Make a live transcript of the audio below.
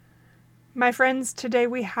My friends, today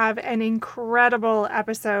we have an incredible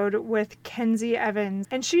episode with Kenzie Evans,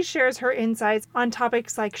 and she shares her insights on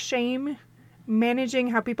topics like shame, managing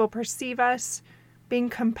how people perceive us, being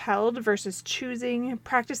compelled versus choosing,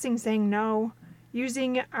 practicing saying no,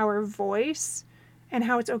 using our voice, and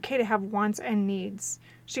how it's okay to have wants and needs.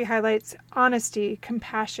 She highlights honesty,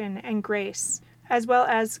 compassion, and grace, as well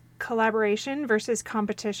as collaboration versus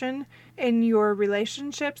competition in your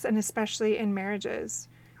relationships and especially in marriages.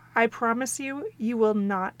 I promise you, you will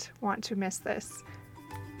not want to miss this.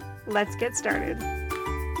 Let's get started.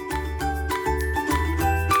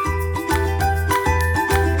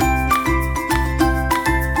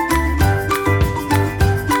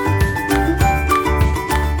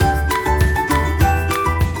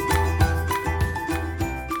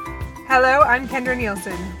 Hello, I'm Kendra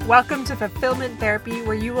Nielsen. Welcome to Fulfillment Therapy,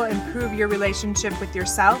 where you will improve your relationship with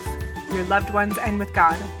yourself, your loved ones, and with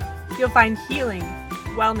God. You'll find healing,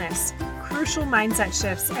 wellness, crucial mindset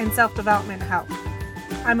shifts, and self-development help.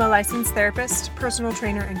 I'm a licensed therapist, personal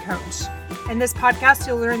trainer, and coach. In this podcast,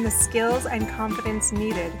 you'll learn the skills and confidence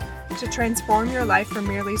needed to transform your life from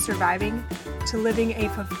merely surviving to living a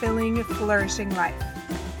fulfilling, flourishing life.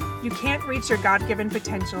 You can't reach your God-given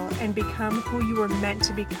potential and become who you were meant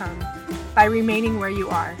to become by remaining where you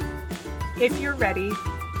are. If you're ready,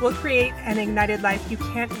 we'll create an ignited life you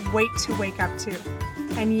can't wait to wake up to.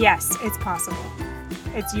 And yes, it's possible.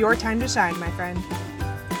 It's your time to shine, my friend.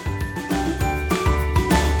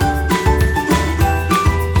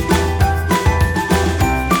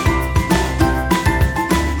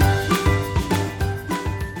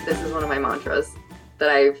 This is one of my mantras that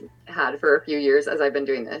I've had for a few years as I've been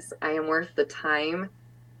doing this. I am worth the time,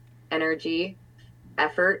 energy,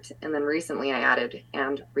 effort, and then recently I added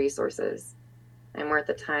and resources. I'm worth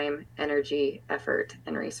the time, energy, effort,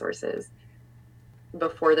 and resources.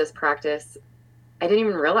 Before this practice, I didn't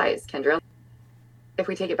even realize, Kendra, if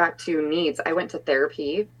we take it back to needs, I went to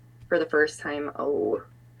therapy for the first time, about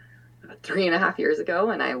 3.5 years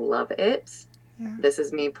ago, and I love it. Yeah. This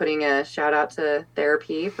is me putting a shout out to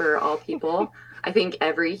therapy for all people. I think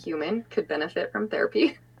every human could benefit from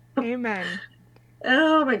therapy. Amen.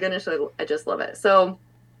 Oh my goodness, I just love it. So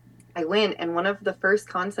I went, and one of the first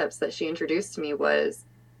concepts that she introduced to me was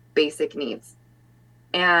basic needs.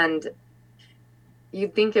 And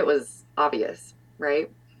you'd think it was obvious,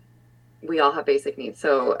 right? We all have basic needs.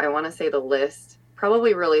 So I want to say the list,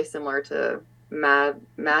 probably really similar to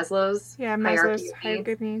Maslow's hierarchy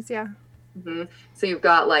of needs, yeah. Mm-hmm. So you've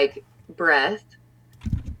got like breath,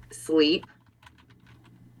 sleep,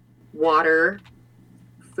 water,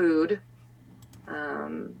 food,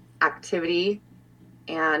 activity,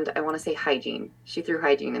 and I want to say hygiene. She threw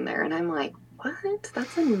hygiene in there, and I'm like, what?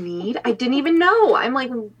 That's a need? I didn't even know. I'm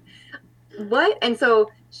like, what? And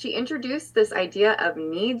so she introduced this idea of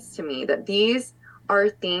needs to me, that these are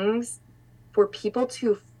things for people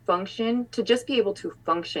to function, to just be able to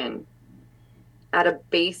function at a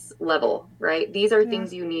base level, right? These are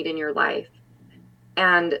things you need in your life.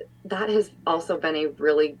 And that has also been a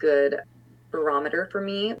really good barometer for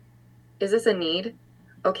me. Is this a need?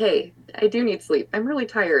 Okay, I do need sleep. I'm really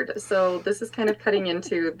tired. So this is kind of cutting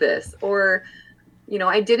into this. Or,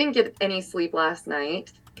 I didn't get any sleep last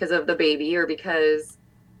night because of the baby or because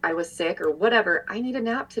I was sick or whatever. I need a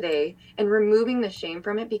nap today, and removing the shame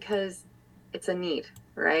from it because it's a need,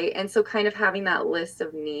 right? And so kind of having that list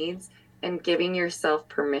of needs and giving yourself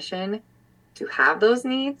permission to have those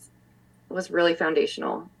needs was really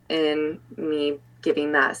foundational in me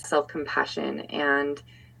giving that self-compassion and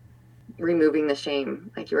removing the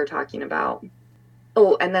shame, like you were talking about.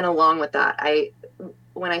 Oh, and then along with that,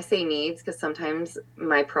 when I say needs, because sometimes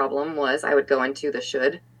my problem was I would go into the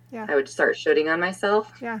should. Yeah. I would start shoulding on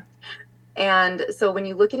myself. Yeah. And so when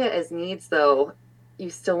you look at it as needs, though, you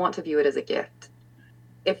still want to view it as a gift.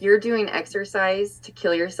 If you're doing exercise to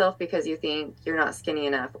kill yourself because you think you're not skinny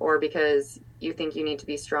enough, or because you think you need to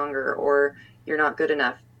be stronger, or you're not good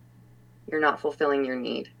enough, you're not fulfilling your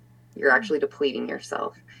need. You're actually depleting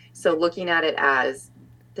yourself. So looking at it as,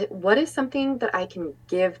 what is something that I can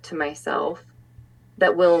give to myself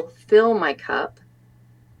that will fill my cup,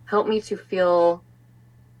 help me to feel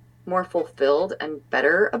more fulfilled and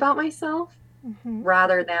better about myself,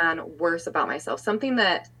 rather than worse about myself. Something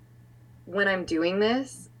that when I'm doing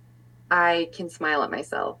this, I can smile at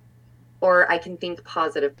myself, or I can think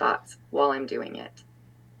positive thoughts while I'm doing it.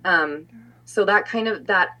 So that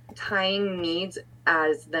tying needs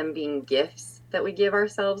as them being gifts that we give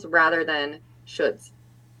ourselves rather than shoulds,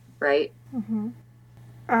 right? Mm-hmm.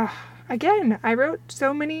 Again, I wrote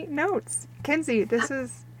so many notes. Kenzie, this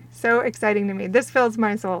is so exciting to me. This fills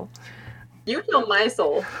my soul. You know my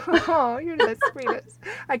soul. Oh, you're the sweetest.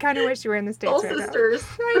 I kind of wish you were in the States Soul right sisters.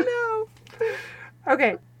 now. I know.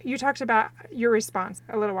 Okay, you talked about your response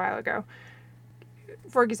a little while ago.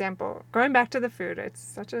 For example, going back to the food, it's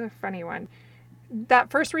such a funny one. That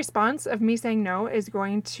first response of me saying no is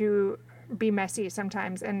going to be messy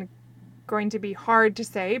sometimes and going to be hard to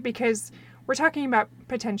say because we're talking about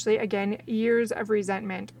potentially, again, years of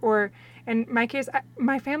resentment. Or in my case,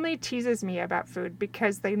 my family teases me about food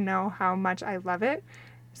because they know how much I love it.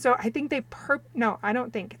 So I think no, I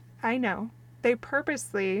don't think, I know. They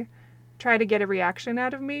purposely try to get a reaction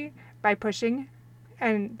out of me by pushing,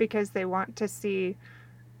 and because they want to see,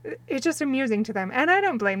 it's just amusing to them. And I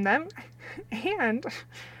don't blame them. And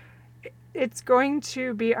it's going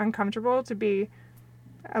to be uncomfortable to be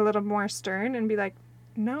a little more stern and be like,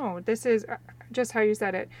 no, this is just how you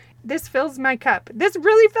said it. This fills my cup. This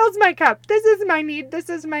really fills my cup. This is my need. This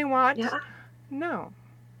is my want. Yeah. No.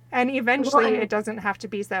 And eventually it doesn't have to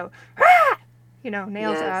be so,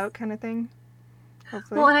 nails out kind of thing.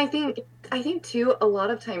 Hopefully. Well, and I think too, a lot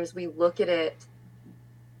of times we look at it,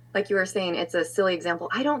 like you were saying, it's a silly example.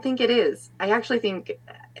 I don't think it is. I actually think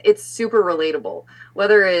it's super relatable,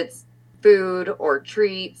 whether it's food or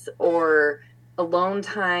treats or alone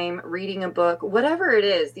time, reading a book, whatever it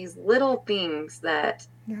is, these little things that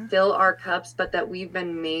fill our cups, but that we've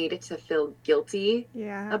been made to feel guilty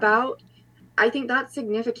about. I think that's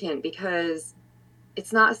significant because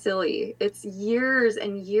it's not silly. It's years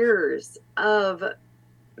and years of,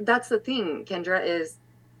 that's the thing, Kendra, is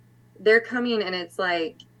they're coming and it's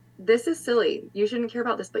like, this is silly. You shouldn't care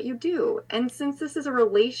about this, but you do. And since this is a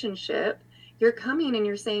relationship, you're coming and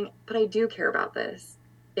you're saying, but I do care about this.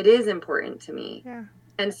 It is important to me. Yeah.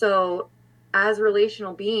 And so as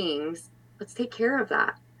relational beings, let's take care of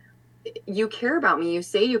that. You care about me. You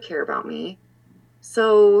say you care about me.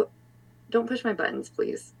 So don't push my buttons,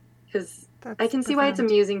 please. Because I can see why it's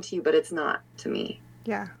amusing to you, but it's not to me.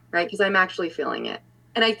 Yeah. Right? Because I'm actually feeling it.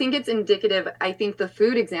 And I think it's indicative. I think the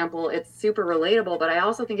food example, it's super relatable, but I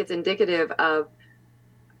also think it's indicative of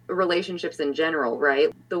relationships in general,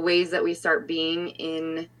 right? The ways that we start being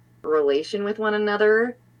in relation with one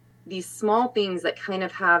another, these small things that kind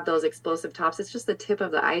of have those explosive tops, it's just the tip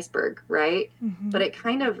of the iceberg, right? Mm-hmm. But it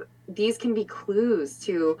kind of, these can be clues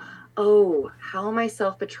to, oh, how am I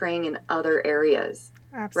self-betraying in other areas?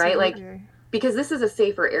 Absolutely. Right? Like, because this is a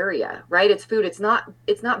safer area, right? It's food. It's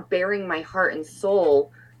not bearing my heart and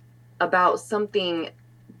soul about something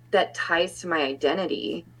that ties to my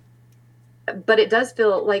identity. But it does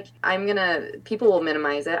feel like people will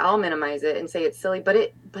minimize it. I'll minimize it and say it's silly, but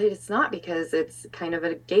it's not, because it's kind of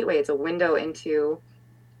a gateway. It's a window into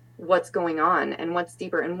what's going on and what's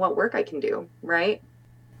deeper and what work I can do, right?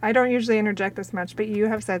 I don't usually interject this much, but you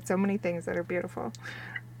have said so many things that are beautiful.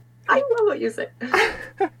 I love what you say.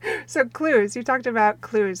 So clues, you talked about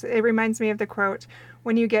clues. It reminds me of the quote,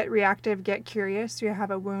 when you get reactive, get curious. You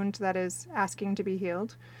have a wound that is asking to be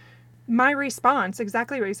healed. My response,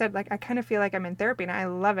 exactly what you said, like I kind of feel like I'm in therapy and I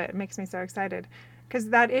love it. It makes me so excited because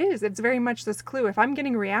it's very much this clue. If I'm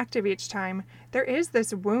getting reactive each time, there is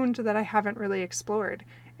this wound that I haven't really explored.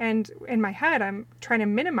 And in my head, I'm trying to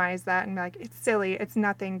minimize that and be like, it's silly, it's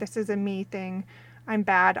nothing, this is a me thing, I'm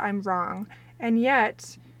bad, I'm wrong. And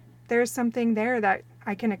yet there's something there that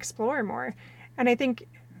I can explore more. And I think,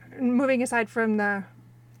 moving aside from the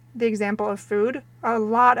example of food, a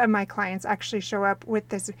lot of my clients actually show up with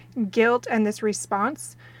this guilt and this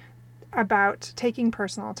response about taking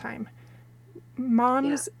personal time.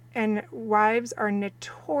 Moms and wives are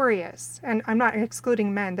notorious, and I'm not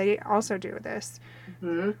excluding men, they also do this,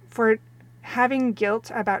 for having guilt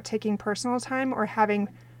about taking personal time or having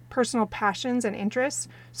personal passions and interests.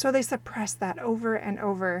 So they suppress that over and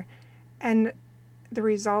over. And the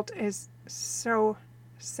result is so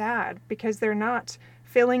sad because they're not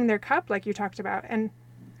filling their cup like you talked about. And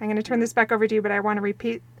I'm going to turn this back over to you, but I want to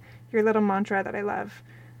repeat your little mantra that I love.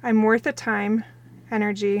 I'm worth the time,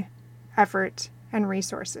 energy, effort, and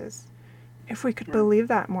resources. If we could believe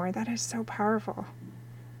that more, that is so powerful.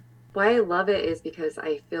 Why I love it is because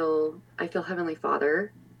I feel Heavenly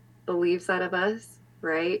Father believes that of us,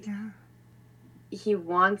 right? Yeah. He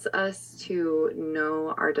wants us to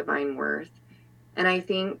know our divine worth. And I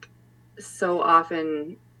think so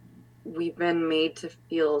often we've been made to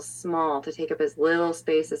feel small, to take up as little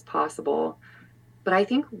space as possible. But I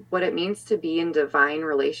think what it means to be in divine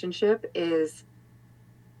relationship is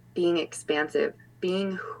being expansive,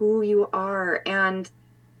 being who you are. And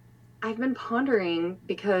I've been pondering,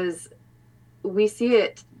 because we see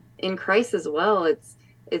it in Christ as well.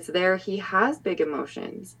 It's there. He has big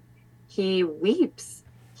emotions. He weeps.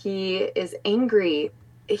 He is angry.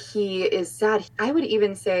 he is sad. I would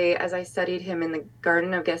even say, as I studied him in the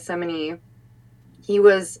Garden of Gethsemane, he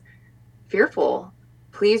was fearful.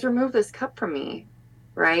 Please remove this cup from me,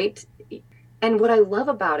 right? And what I love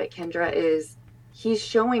about it, Kendra, is he's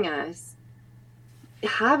showing us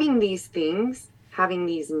having these things, having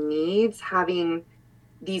these needs, having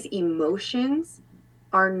these emotions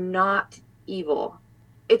are not evil.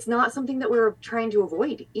 It's not something that we're trying to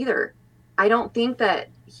avoid either. I don't think that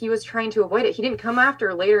he was trying to avoid it. He didn't come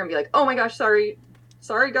after later and be like, oh my gosh, sorry,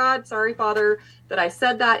 God, sorry, Father, that I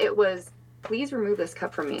said that. It was, please remove this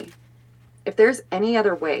cup from me. If there's any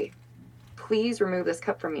other way, please remove this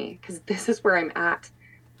cup from me, because this is where I'm at.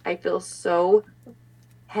 I feel so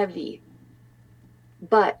heavy,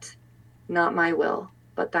 but not my will,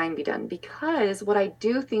 but thine be done. Because what I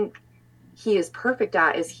do think he is perfect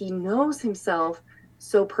at is he knows himself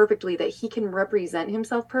so perfectly that he can represent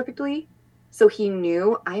himself perfectly. So he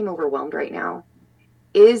knew, I'm overwhelmed right now.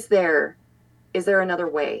 Is there another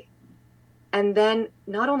way? And then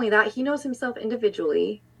not only that, he knows himself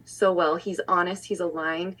individually so well. He's honest, he's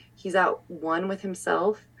aligned, he's at one with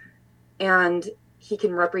himself, and he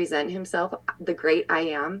can represent himself, the great I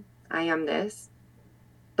am this,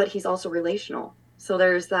 but he's also relational. So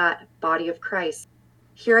there's that body of Christ.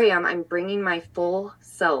 Here I am, I'm bringing my full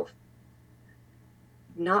self.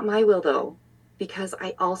 Not my will though, because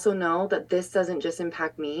I also know that this doesn't just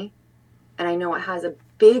impact me, and I know it has a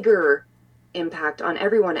bigger impact on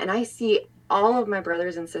everyone. And I see all of my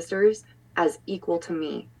brothers and sisters as equal to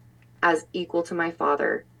me, as equal to my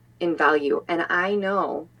Father in value. And I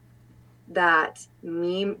know that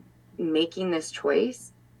me making this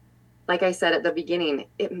choice, like I said at the beginning,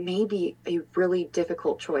 it may be a really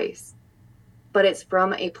difficult choice, but it's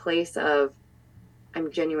from a place of,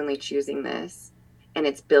 I'm genuinely choosing this, and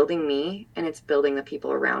it's building me and it's building the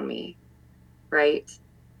people around me, right?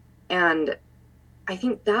 And I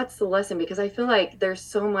think that's the lesson, because I feel like there's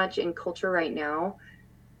so much in culture right now.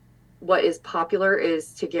 What is popular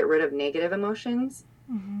is to get rid of negative emotions.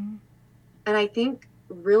 Mm-hmm. And I think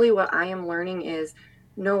really what I am learning is,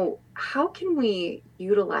 no, how can we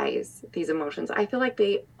utilize these emotions? I feel like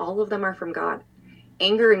all of them are from God,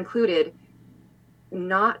 anger included,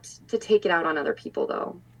 not to take it out on other people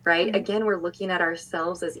though, right? Mm-hmm. Again, we're looking at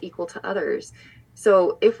ourselves as equal to others.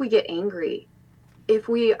 So if we get angry, if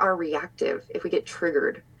we are reactive, if we get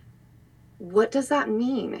triggered, what does that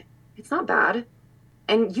mean? It's not bad.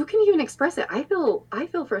 And you can even express it. I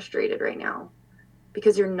feel frustrated right now,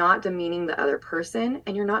 because you're not demeaning the other person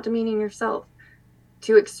and you're not demeaning yourself.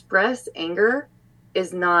 To express anger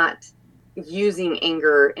is not using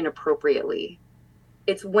anger inappropriately.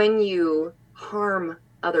 It's when you harm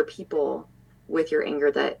other people with your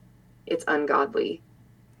anger that it's ungodly.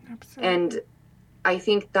 Absolutely. And I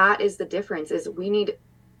think that is the difference, is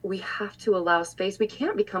we have to allow space. We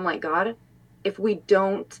can't become like God if we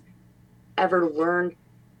don't ever learn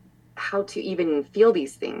how to even feel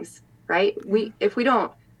these things, right? If we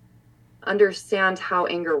don't understand how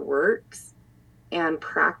anger works and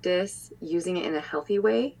practice using it in a healthy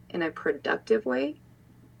way, in a productive way,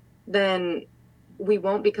 then we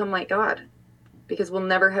won't become like God, because we'll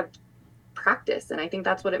never have practice. And I think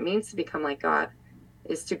that's what it means to become like God,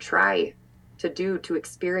 is to try, to do, to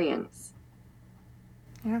experience.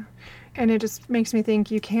 Yeah. And it just makes me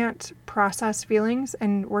think you can't process feelings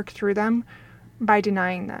and work through them by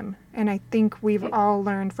denying them. And I think we've all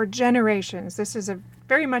learned for generations, this is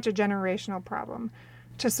very much a generational problem,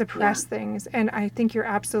 to suppress things. And I think you're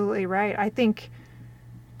absolutely right. I think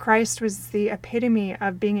Christ was the epitome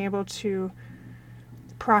of being able to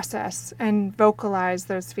process and vocalize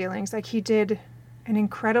those feelings. Like, he did an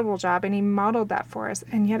incredible job and he modeled that for us.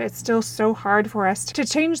 And yet it's still so hard for us to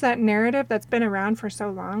change that narrative that's been around for so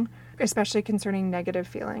long, especially concerning negative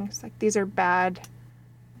feelings. Like, these are bad.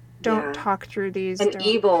 Don't talk through these. And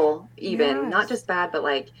evil, even. Not just bad, but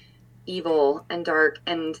like evil and dark.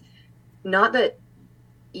 And not that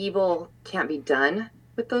evil can't be done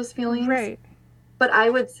with those feelings. Right. But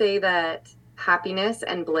I would say that happiness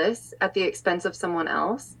and bliss at the expense of someone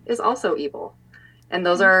else is also evil. And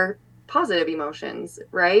those are positive emotions,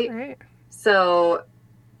 right? Right. So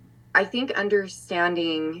I think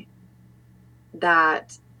understanding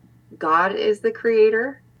that God is the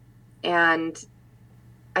creator, and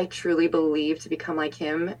I truly believe to become like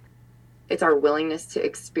him, it's our willingness to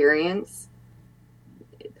experience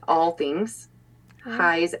all things,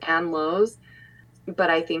 highs and lows. But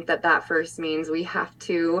I think that first means we have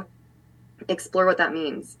to explore what that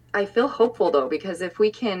means. I feel hopeful though, because if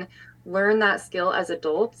we can learn that skill as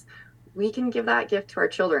adults, we can give that gift to our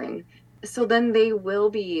children. So then they will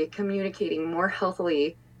be communicating more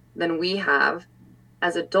healthily than we have,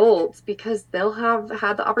 as adults because they'll have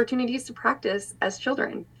had the opportunities to practice as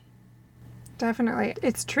children. Definitely.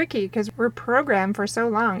 It's tricky because we're programmed for so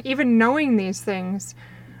long. Even knowing these things,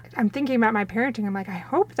 I'm thinking about my parenting. I'm like, I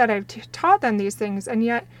hope that I've taught them these things. And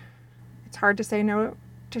yet it's hard to say no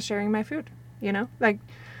to sharing my food, you know? Like,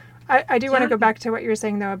 I do want to go back to what you were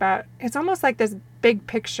saying, though, about it's almost like this big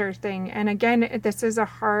picture thing. And again, this is a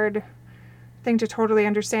hard thing to totally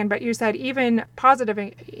understand. But you said even positive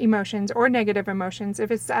emotions or negative emotions, if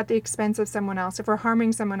it's at the expense of someone else, if we're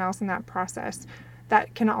harming someone else in that process,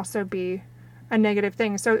 that can also be a negative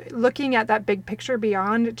thing. So looking at that big picture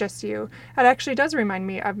beyond just you, it actually does remind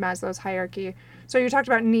me of Maslow's hierarchy. So you talked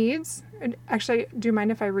about needs. Actually, do you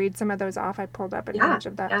mind if I read some of those off? I pulled up an image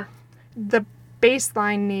of that. Yeah. The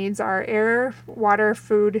baseline needs are air, water,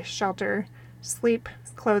 food, shelter, sleep,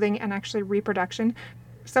 clothing, and actually reproduction.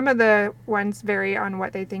 Some of the ones vary on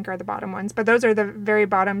what they think are the bottom ones, but those are the very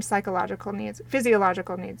bottom physiological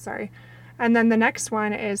needs, sorry. And then the next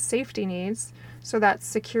one is safety needs. So that's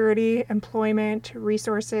security, employment,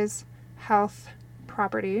 resources, health,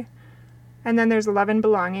 property. And then there's love and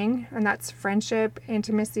belonging, and that's friendship,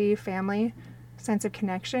 intimacy, family, sense of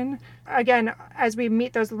connection. Again, as we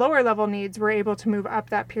meet those lower level needs, we're able to move up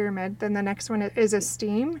that pyramid. Then the next one is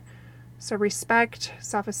esteem. So respect,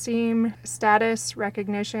 self-esteem, status,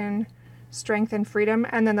 recognition, strength, and freedom.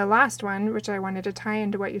 And then the last one, which I wanted to tie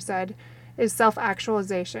into what you said, is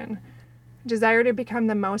self-actualization. Desire to become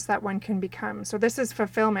the most that one can become. So this is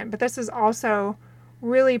fulfillment, but this is also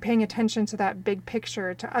really paying attention to that big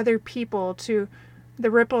picture, to other people, to the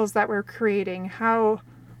ripples that we're creating, how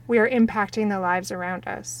we are impacting the lives around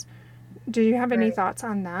us. Do you have any thoughts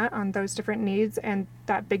on that, on those different needs and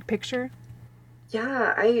that big picture?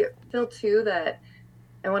 Yeah, I feel too that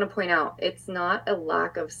I want to point out it's not a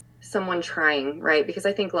lack of someone trying, right? Because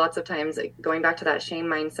I think lots of times, like, going back to that shame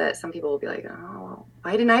mindset, some people will be like, oh,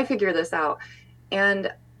 why didn't I figure this out?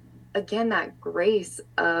 And again, that grace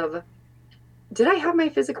of, did I have my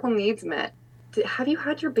physical needs met? Have you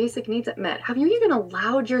had your basic needs met? Have you even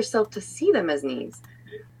allowed yourself to see them as needs?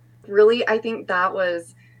 Really, I think that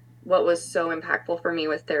was what was so impactful for me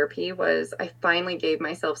with therapy was I finally gave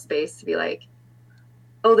myself space to be like,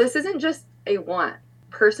 oh, this isn't just a want.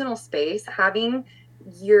 Personal space, having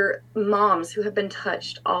your moms who have been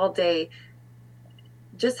touched all day,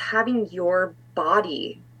 just having your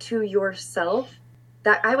body to yourself,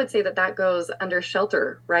 that I would say that goes under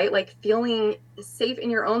shelter, right? Like feeling safe in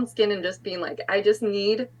your own skin and just being like, I just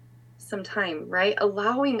need some time, right?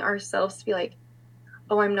 Allowing ourselves to be like,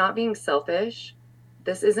 oh, I'm not being selfish.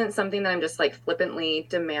 This isn't something that I'm just like flippantly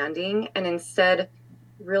demanding. And instead,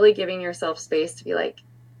 really giving yourself space to be like,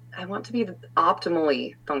 I want to be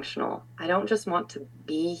optimally functional. I don't just want to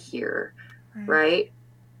be here, right?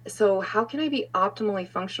 So how can I be optimally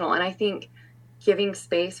functional? And I think giving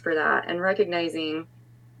space for that and recognizing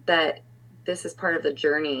that this is part of the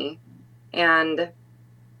journey. And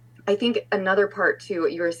I think another part too,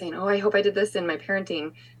 you were saying, oh, I hope I did this in my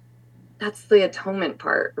parenting. That's the atonement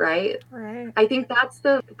part, right? Right. I think that's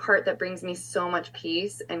the part that brings me so much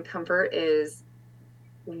peace and comfort is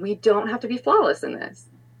we don't have to be flawless in this,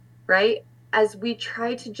 right? As we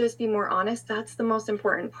try to just be more honest, that's the most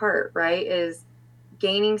important part, right? Is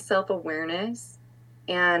gaining self-awareness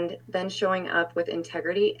and then showing up with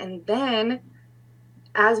integrity. And then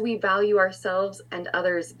as we value ourselves and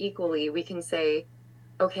others equally, we can say,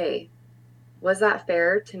 okay, was that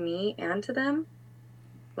fair to me and to them?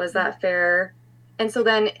 Was that fair? And so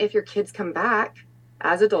then if your kids come back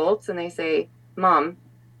as adults and they say, Mom,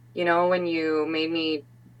 you know, when you made me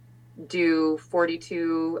do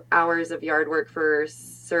 42 hours of yard work for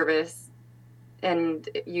service and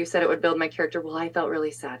you said it would build my character, well, I felt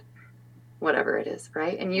really sad. Whatever it is,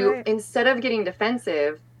 right? And you, instead of getting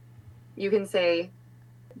defensive, you can say,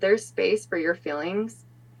 there's space for your feelings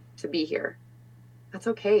to be here. That's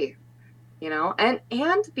okay, you know? And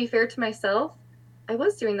be fair to myself, I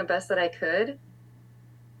was doing the best that I could.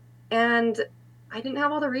 And I didn't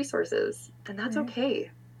have all the resources, and that's okay.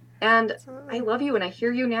 And absolutely. I love you and I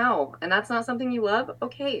hear you now. And that's not something you love.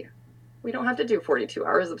 Okay. We don't have to do 42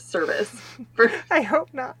 hours of service. I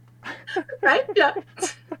hope not. Right? Yeah.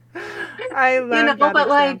 I love that example.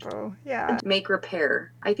 Like, yeah. Make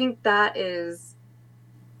repair. I think that is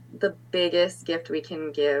the biggest gift we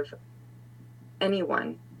can give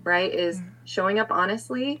anyone, right? Is showing up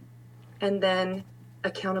honestly and then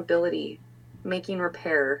accountability, making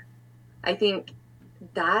repair. I think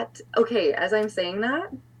that, okay, as I'm saying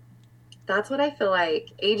that, that's what I feel like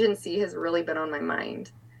agency has really been on my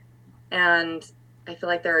mind. And I feel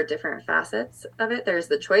like there are different facets of it. There's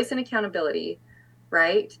the choice and accountability,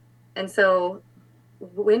 right? And so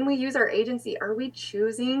when we use our agency, are we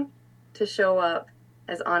choosing to show up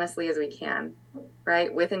as honestly as we can,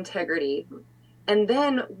 right? With integrity. And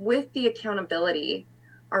then with the accountability,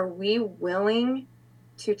 are we willing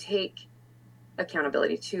to take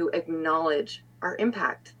accountability, to acknowledge our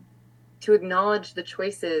impact, to acknowledge the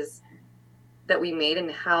choices that we made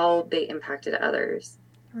and how they impacted others?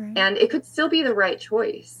 Right. And it could still be the right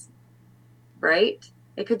choice, right?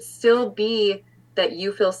 It could still be that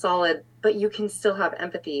you feel solid, but you can still have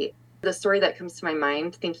empathy. The story that comes to my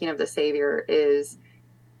mind thinking of the Savior is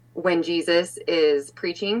when Jesus is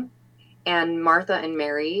preaching and Martha and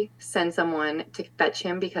Mary send someone to fetch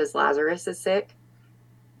him because Lazarus is sick.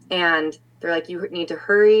 And they're like, you need to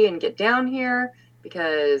hurry and get down here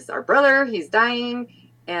because our brother, he's dying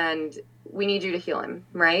and we need you to heal him,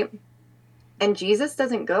 right? And Jesus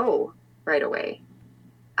doesn't go right away.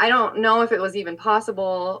 I don't know if it was even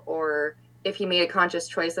possible or if he made a conscious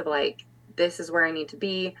choice of like, this is where I need to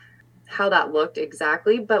be, how that looked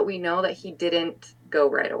exactly. But we know that he didn't go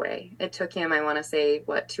right away. It took him, I want to say,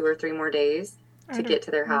 2 or 3 more days to get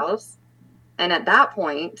to their house. And at that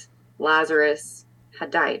point, Lazarus had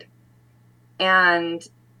died. And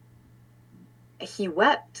he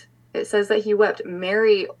wept. It says that he wept.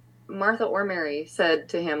 Martha or Mary said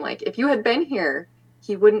to him, like, if you had been here,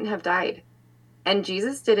 he wouldn't have died. And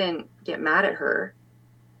Jesus didn't get mad at her,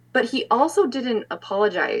 but he also didn't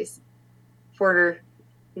apologize for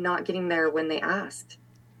not getting there when they asked,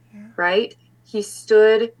 right? He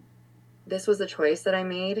stood, this was the choice that I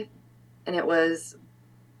made, and it was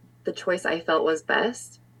the choice I felt was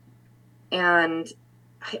best. And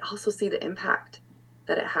I also see the impact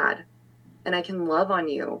that it had. And I can love on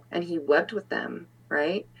you. And he wept with them,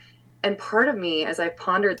 right? And part of me, as I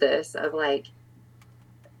pondered this, of like,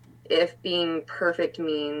 if being perfect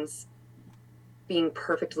means being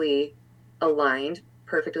perfectly aligned,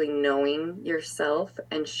 perfectly knowing yourself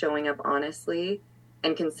and showing up honestly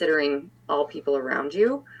and considering all people around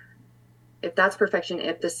you, if that's perfection,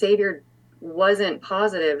 if the Savior wasn't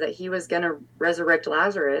positive that he was going to resurrect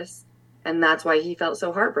Lazarus, and that's why he felt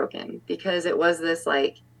so heartbroken, because it was this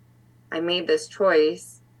like, I made this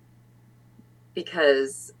choice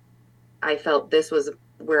because I felt this was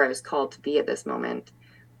where I was called to be at this moment.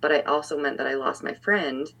 But I also meant that I lost my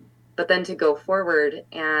friend. But then to go forward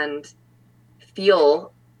and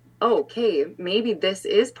feel, oh, okay, maybe this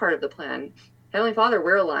is part of the plan. Heavenly Father,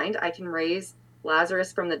 we're aligned. I can raise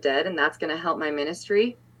Lazarus from the dead, and that's going to help my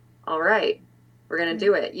ministry. All right, we're going to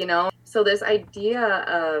do it, you know? So this idea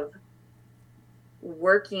of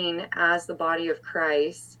working as the body of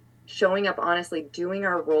Christ, showing up honestly, doing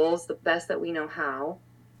our roles the best that we know how,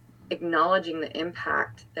 acknowledging the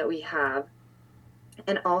impact that we have,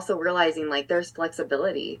 and also realizing like there's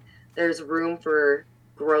flexibility, there's room for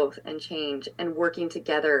growth and change, and working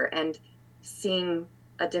together and seeing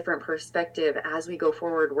a different perspective as we go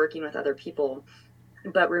forward, working with other people,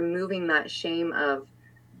 but removing that shame of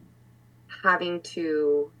having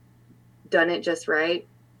to done it just right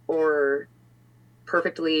or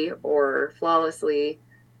perfectly or flawlessly,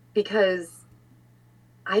 because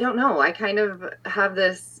I don't know, I kind of have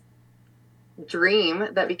this dream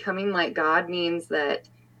that becoming like God means that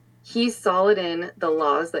he's solid in the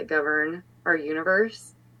laws that govern our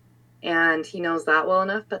universe, and he knows that well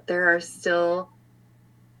enough, but there are still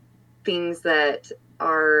things that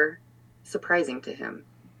are surprising to him,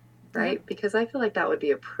 right? Mm-hmm. Because I feel like that would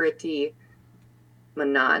be a pretty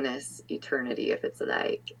monotonous eternity if it's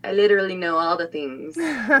like, I literally know all the things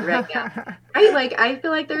right now. Right? Like, I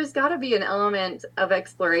feel like there's got to be an element of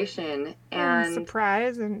exploration and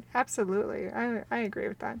surprise, and absolutely. I agree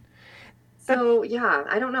with that. So, yeah,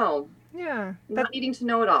 I don't know. Yeah. Not needing to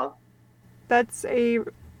know it all. That's a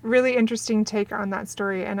really interesting take on that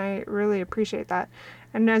story, and I really appreciate that.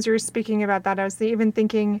 And as you were speaking about that, I was even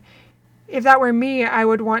thinking, if that were me, I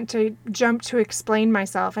would want to jump to explain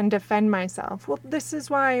myself and defend myself. Well, this is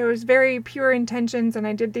why it was very pure intentions and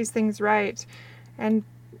I did these things right. And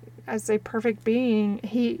as a perfect being,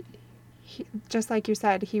 he just like you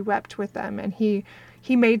said, he wept with them, and he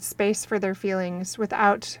made space for their feelings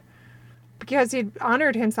because he'd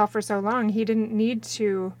honored himself for so long. He didn't need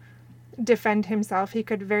to defend himself. He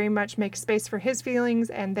could very much make space for his feelings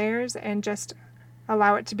and theirs and just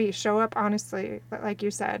allow it to be. Show up honestly, like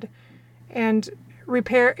you said. And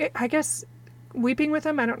repair, I guess, weeping with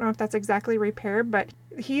them, I don't know if that's exactly repair, but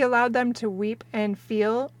he allowed them to weep and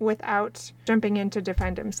feel without jumping in to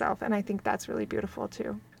defend himself. And I think that's really beautiful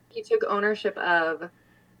too. He took ownership of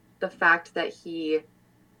the fact that he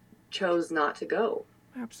chose not to go.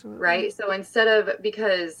 Absolutely. Right? So instead of,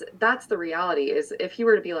 because that's the reality, is if he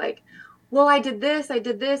were to be like, well, I did this,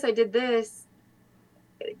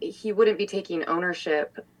 he wouldn't be taking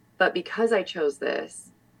ownership, but because I chose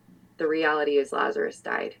this, the reality is Lazarus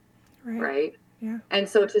died, right? Yeah. And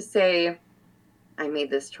so to say, I made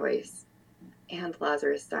this choice and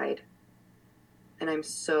Lazarus died, and I'm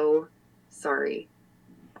so sorry.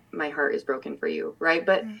 My heart is broken for you, right?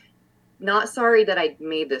 But not sorry that I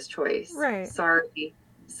made this choice. Right.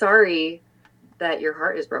 Sorry that your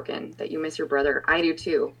heart is broken, that you miss your brother. I do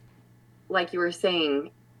too. Like you were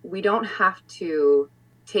saying, we don't have to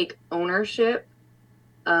take ownership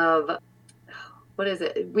of, what is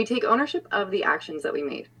it? We take ownership of the actions that we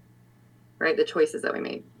made, right? The choices that we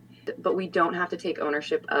made. But we don't have to take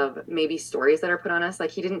ownership of maybe stories that are put on us.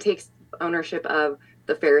 Like he didn't take ownership of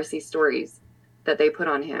the Pharisee stories that they put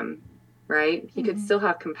on him, right? He could still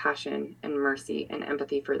have compassion and mercy and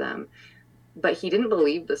empathy for them. But he didn't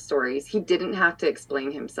believe the stories. He didn't have to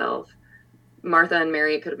explain himself. Martha and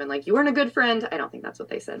Mary could have been like, you weren't a good friend. I don't think that's what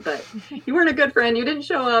they said, but you weren't a good friend. You didn't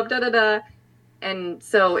show up, da, da, da. And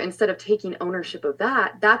so instead of taking ownership of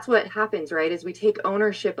that, that's what happens, right? Is we take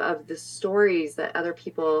ownership of the stories that other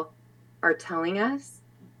people are telling us.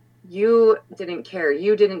 You didn't care.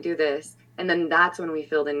 You didn't do this. And then that's when we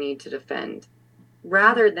feel the need to defend,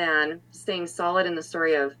 rather than staying solid in the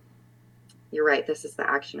story of, you're right, this is the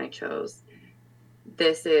action I chose.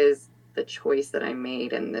 This is the choice that I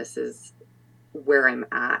made, and this is where I'm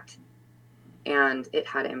at. And it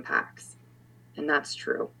had impacts. And that's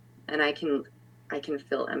true. And I can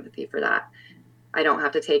feel empathy for that. I don't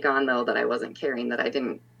have to take on, though, that I wasn't caring, that I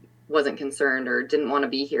wasn't concerned or didn't want to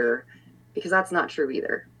be here, because that's not true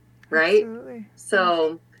either. Right? Absolutely.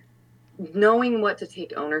 So knowing what to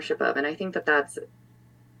take ownership of, and I think that that's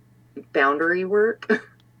boundary work that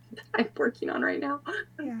I'm working on right now.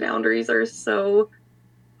 Yeah. Boundaries are so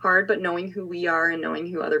hard, but knowing who we are and knowing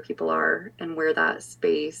who other people are and where that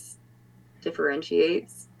space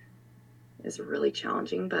differentiates is really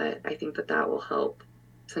challenging. But I think that will help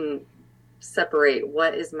to separate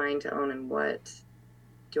what is mine to own and what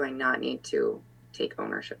do I not need to take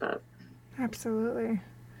ownership of. Absolutely.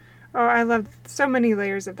 Oh, I love so many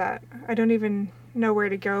layers of that. I don't even know where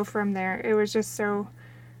to go from there. It was just so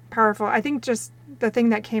powerful. I think just the thing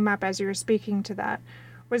that came up as you were speaking to that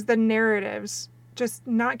was the narratives, just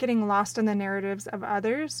not getting lost in the narratives of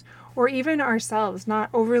others or even ourselves, not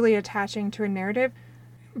overly attaching to a narrative.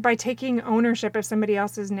 By taking ownership of somebody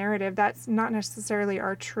else's narrative, that's not necessarily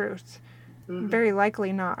our truth. Mm-hmm. Very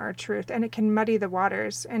likely not our truth. And it can muddy the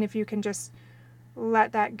waters. And if you can just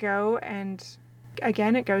let that go, and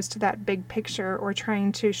again, it goes to that big picture, or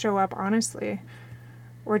trying to show up honestly,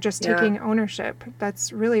 or just taking ownership.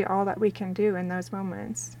 That's really all that we can do in those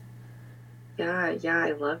moments. Yeah,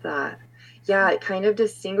 I love that. Yeah, kind of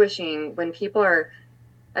distinguishing when people are,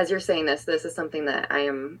 as you're saying this is something that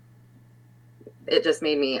it just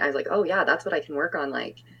made me, I was like, oh yeah, that's what I can work on,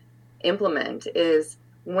 like implement, is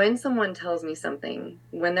when someone tells me something,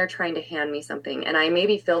 when they're trying to hand me something, and I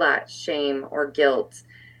maybe feel that shame or guilt,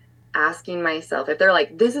 asking myself, if they're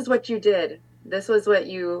like, this is what you did, this was what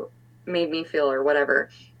you made me feel, or whatever,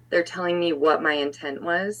 they're telling me what my intent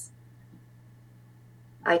was,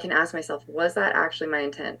 I can ask myself, was that actually my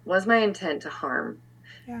intent? Was my intent to harm?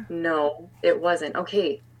 Yeah. No, it wasn't.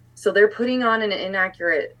 Okay, so they're putting on an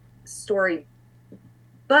inaccurate story,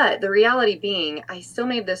 but the reality being, I still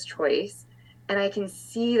made this choice, and I can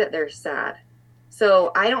see that they're sad.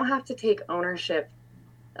 So I don't have to take ownership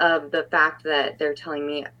of the fact that they're telling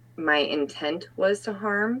me my intent was to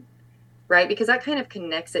harm, right? Because that kind of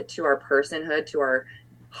connects it to our personhood, to our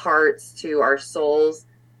hearts, to our souls,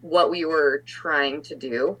 what we were trying to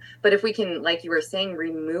do. But if we can, like you were saying,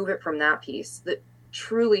 remove it from that piece, that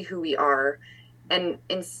truly who we are, and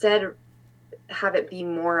instead have it be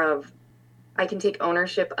more of, I can take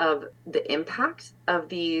ownership of the impact of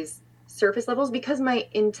these surface levels, because my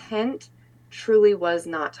intent truly was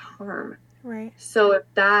not to harm. Right. So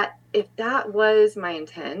if that was my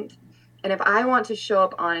intent, and if I want to show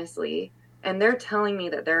up honestly, and they're telling me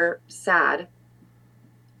that they're sad,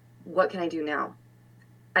 what can I do now?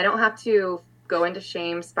 I don't have to go into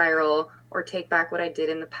shame spiral or take back what I did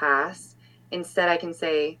in the past. Instead, I can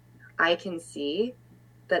say, I can see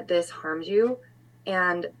that this harmed you,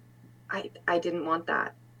 and I didn't want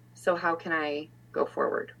that. So how can I go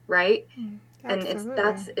forward, right? And it's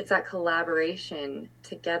that collaboration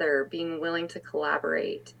together, being willing to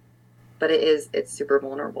collaborate. But it's super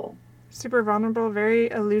vulnerable. Super vulnerable,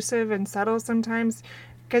 very elusive and subtle sometimes.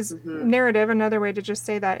 Because narrative, another way to just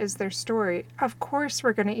say that, is their story. Of course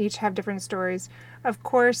we're going to each have different stories. Of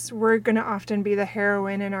course we're going to often be the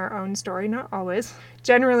heroine in our own story. Not always.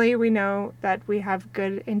 Generally, we know that we have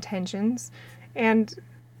good intentions. And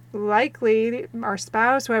likely our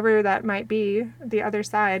spouse, whoever that might be, the other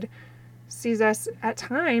side, sees us at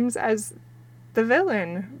times as the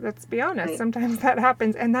villain. Let's be honest. Right. Sometimes that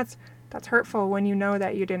happens, and that's hurtful when you know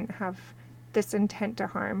that you didn't have this intent to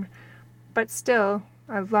harm. But still,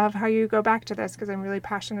 I love how you go back to this because I'm really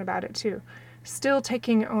passionate about it too. Still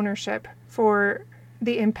taking ownership for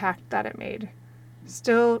the impact that it made.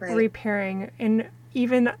 Still repairing in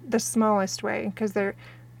even the smallest way, because there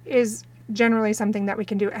is generally something that we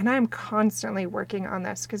can do. And I'm constantly working on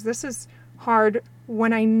this because this is hard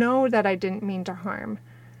when I know that I didn't mean to harm.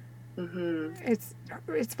 Mm-hmm.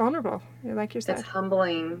 It's vulnerable, like you said. It's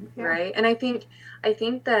humbling, right? And I think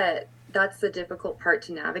that that's the difficult part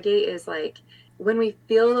to navigate, is like when we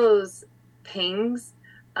feel those pangs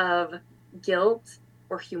of guilt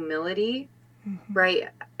or humility, mm-hmm. right?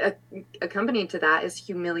 Accompanied to that is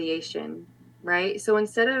humiliation, right? So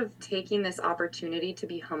instead of taking this opportunity to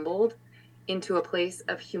be humbled into a place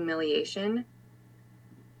of humiliation,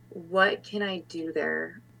 what can I do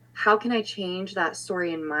there? How can I change that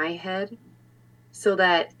story in my head so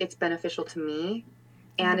that it's beneficial to me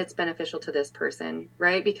and it's beneficial to this person,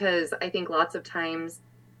 right? Because I think lots of times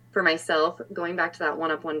for myself, going back to that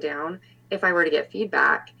one up, one down, if I were to get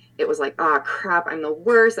feedback, it was like, oh crap, I'm the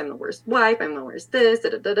worst wife, I'm the worst this, da,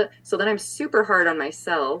 da, da, da. So then I'm super hard on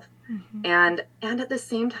myself. Mm-hmm. And at the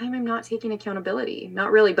same time, I'm not taking accountability,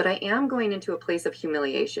 not really, but I am going into a place of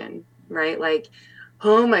humiliation, right? Like,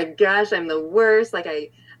 oh my gosh, I'm the worst. Like I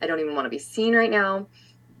don't even want to be seen right now.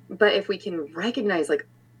 But if we can recognize, like,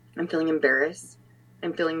 I'm feeling embarrassed,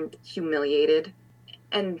 I'm feeling humiliated,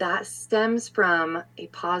 and that stems from a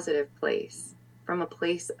positive place, from a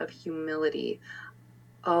place of humility.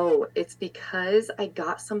 Oh, it's because I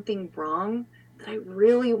got something wrong that I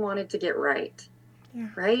really wanted to get right,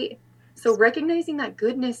 right? So recognizing that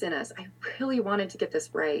goodness in us, I really wanted to get this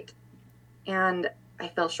right, and I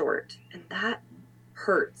fell short, and that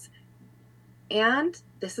hurts. And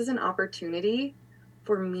this is an opportunity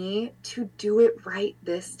for me to do it right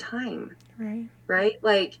this time. Right?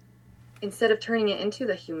 Like, instead of turning it into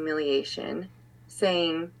the humiliation,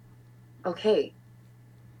 saying, okay,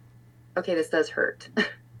 this does hurt.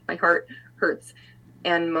 My heart hurts.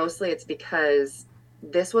 And mostly it's because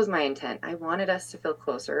this was my intent. I wanted us to feel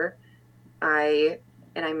closer. I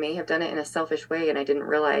may have done it in a selfish way and I didn't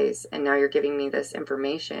realize. And now you're giving me this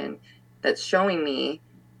information that's showing me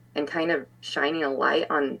and kind of shining a light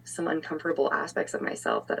on some uncomfortable aspects of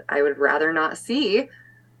myself that I would rather not see.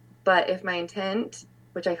 But if my intent,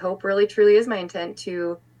 which I hope really truly is my intent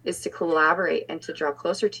is to collaborate and to draw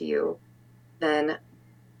closer to you, then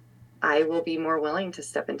I will be more willing to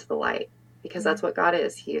step into the light, because that's what God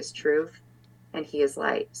is. He is truth and he is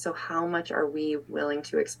light. So how much are we willing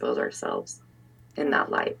to expose ourselves in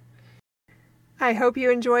that light? I hope you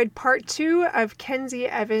enjoyed part 2 of Kenzie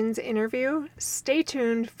Evans' interview. Stay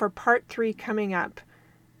tuned for part 3 coming up.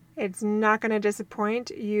 It's not going to disappoint.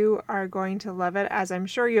 You are going to love it, as I'm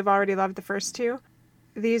sure you've already loved the first 2.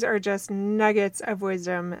 These are just nuggets of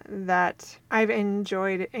wisdom that I've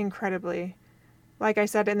enjoyed incredibly. Like I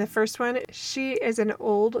said in the first one, she is an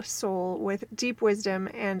old soul with deep wisdom,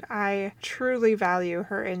 and I truly value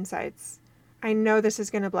her insights. I know this is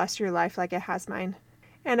going to bless your life like it has mine.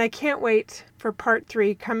 And I can't wait for part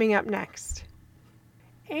 3 coming up next.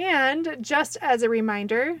 And just as a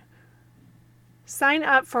reminder, sign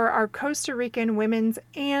up for our Costa Rican women's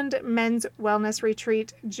and men's wellness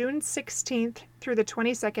retreat June 16th through the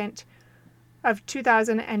 22nd of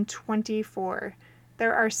 2024.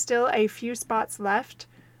 There are still a few spots left,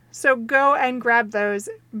 so go and grab those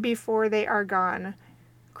before they are gone.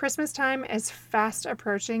 Christmas time is fast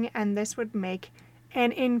approaching, and this would make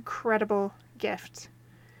an incredible gift.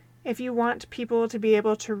 If you want people to be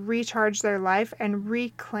able to recharge their life and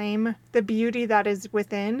reclaim the beauty that is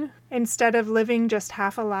within, instead of living just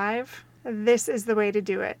half alive, this is the way to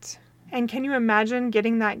do it. And can you imagine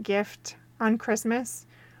getting that gift on Christmas,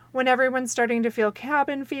 when everyone's starting to feel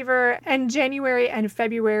cabin fever and January and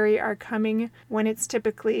February are coming, when it's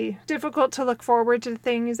typically difficult to look forward to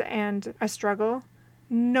things and a struggle?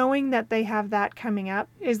 Knowing that they have that coming up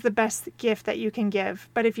is the best gift that you can give.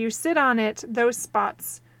 But if you sit on it, those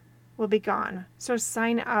spots will be gone. So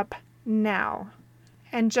sign up now.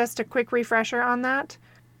 And just a quick refresher on that,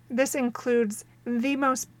 this includes the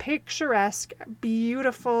most picturesque,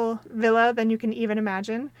 beautiful villa than you can even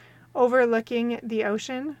imagine, overlooking the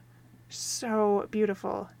ocean. So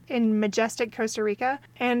beautiful, in majestic Costa Rica.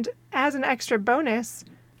 And as an extra bonus,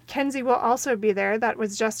 Kenzie will also be there. That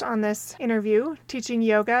was just on this interview, teaching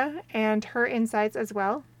yoga and her insights as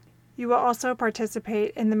well. You will also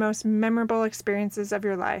participate in the most memorable experiences of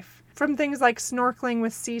your life, from things like snorkeling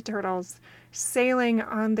with sea turtles sailing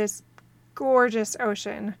on this gorgeous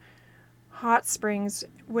ocean, hot springs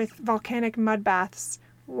with volcanic mud baths,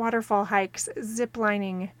 waterfall hikes, zip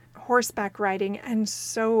lining, horseback riding, and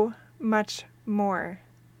so much more.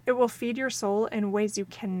 It will feed your soul in ways you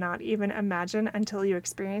cannot even imagine until you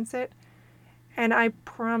experience it. And I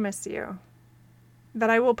promise you that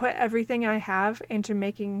I will put everything I have into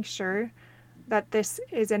making sure that this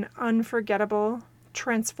is an unforgettable,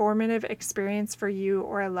 transformative experience for you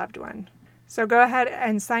or a loved one. So go ahead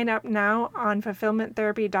and sign up now on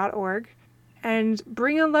fulfillmenttherapy.org and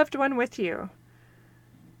bring a loved one with you.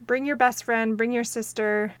 Bring your best friend, bring your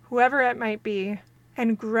sister, whoever it might be,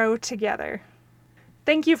 and grow together.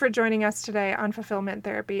 Thank you for joining us today on Fulfillment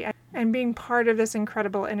Therapy and being part of this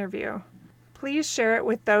incredible interview. Please share it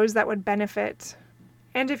with those that would benefit.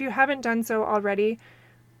 And if you haven't done so already,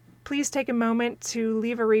 please take a moment to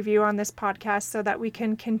leave a review on this podcast so that we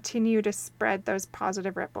can continue to spread those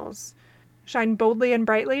positive ripples. Shine boldly and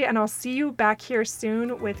brightly, and I'll see you back here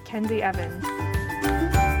soon with Kenzie Evans.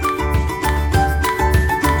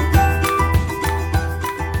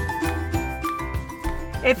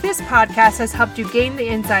 If this podcast has helped you gain the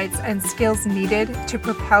insights and skills needed to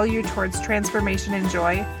propel you towards transformation and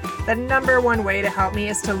joy, the number one way to help me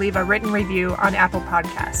is to leave a written review on Apple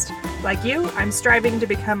Podcast. Like you, I'm striving to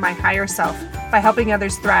become my higher self by helping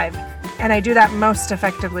others thrive, and I do that most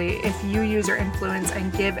effectively if you use your influence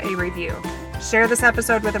and give a review. Share this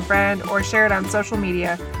episode with a friend or share it on social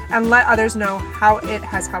media and let others know how it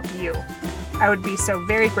has helped you. I would be so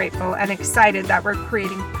very grateful and excited that we're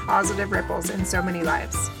creating positive ripples in so many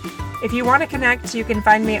lives. If you want to connect, you can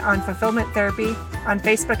find me on Fulfillment Therapy on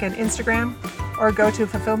Facebook and Instagram, or go to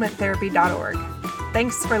fulfillmenttherapy.org.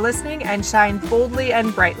 Thanks for listening, and shine boldly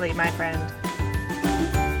and brightly, my friend.